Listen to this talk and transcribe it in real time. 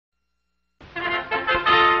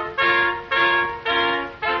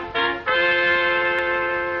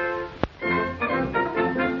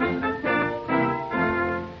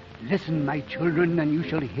Listen, my children, and you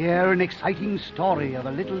shall hear an exciting story of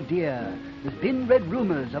a little deer. There's been read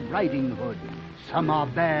rumors of Riding Hood. Some are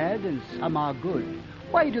bad and some are good.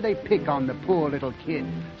 Why do they pick on the poor little kid?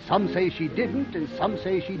 Some say she didn't and some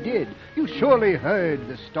say she did. You surely heard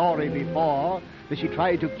the story before, that she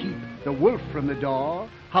tried to keep the wolf from the door.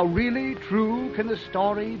 How really true can the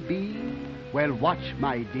story be? Well, watch,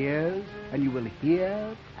 my dears, and you will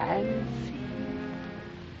hear and see.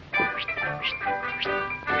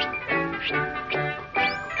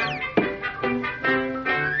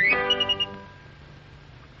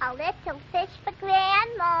 A little fish for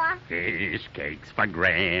Grandma. Fish cakes for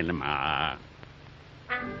Grandma.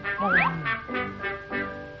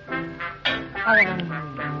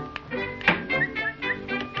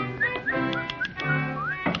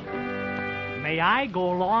 May I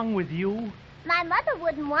go along with you? My mother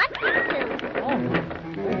wouldn't want you to.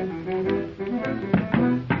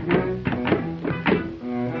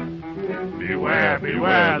 Beware,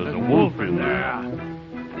 beware, there's a wolf in there.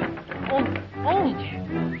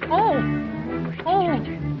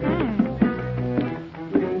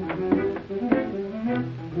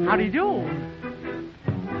 Howdy do?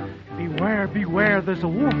 Beware, beware, there's a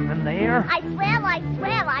wolf in there. I swear,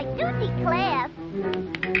 I do declare.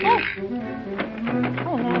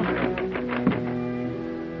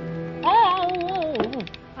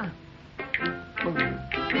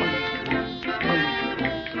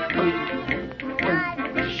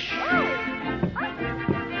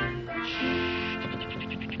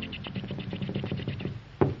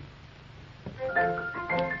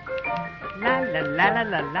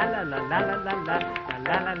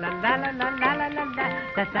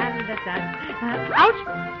 Ouch!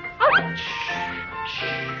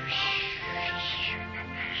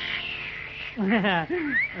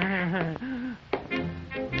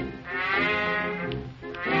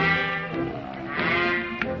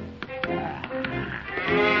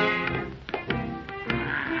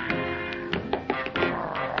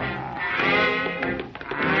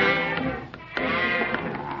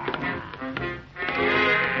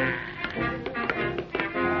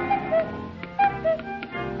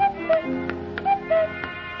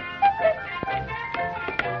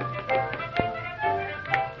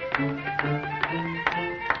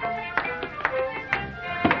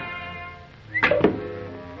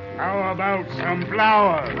 How about some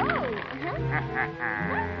flowers?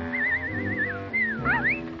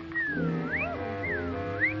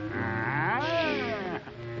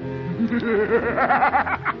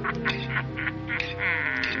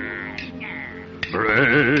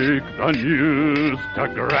 Break the news to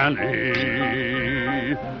Granny.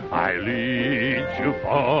 I lead you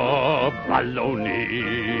for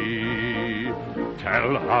baloney.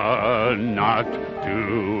 Tell her not to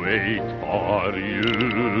wait for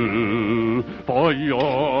you, for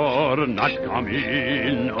you're not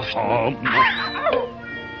coming home.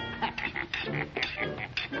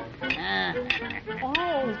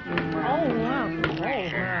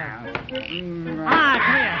 Ah,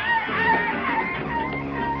 come here.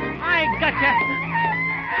 I gotcha.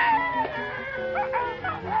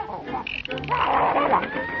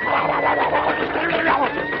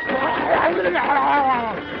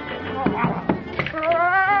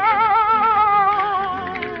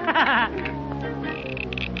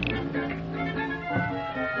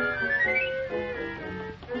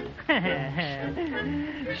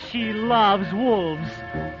 She loves wolves.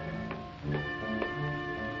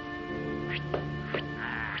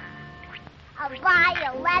 A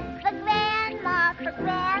violet for Grandma, for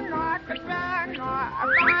Grandma, for Grandma. A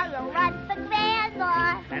violet for Grandma.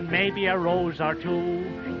 And maybe a rose or two.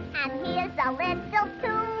 And here's a little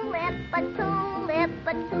tulip, a tulip,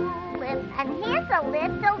 a tulip. And here's a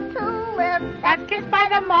little tulip That's kissed by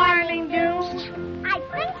the morning dew. I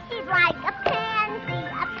think she'd like a pansy,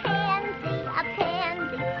 a pansy, a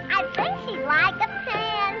pansy. I think she'd like a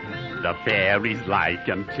pansy. The fairies like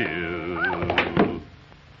 'em too.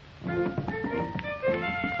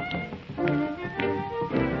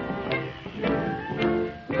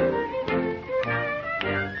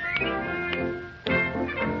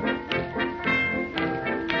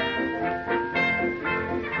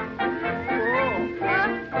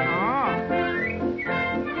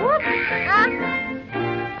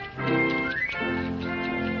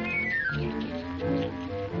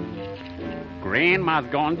 Grandma's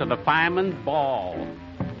gone to the fireman's ball.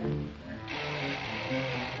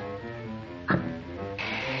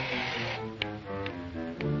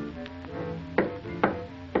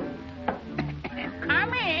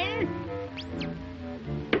 Come in.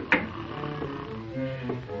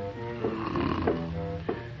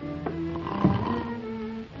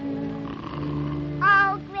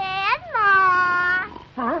 Oh, Grandma.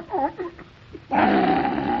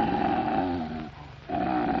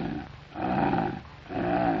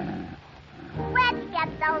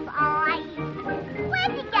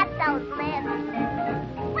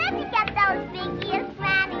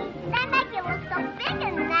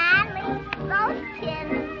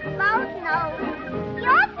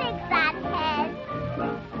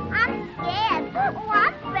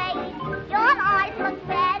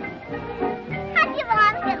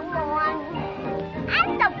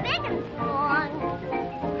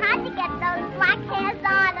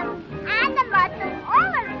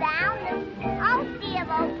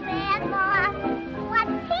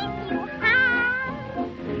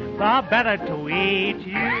 are better to eat,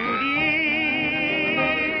 you dear.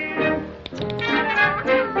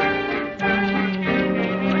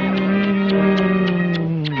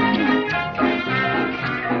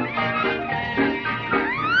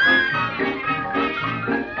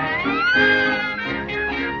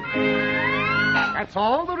 That's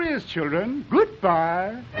all there is, children.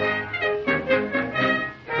 Goodbye.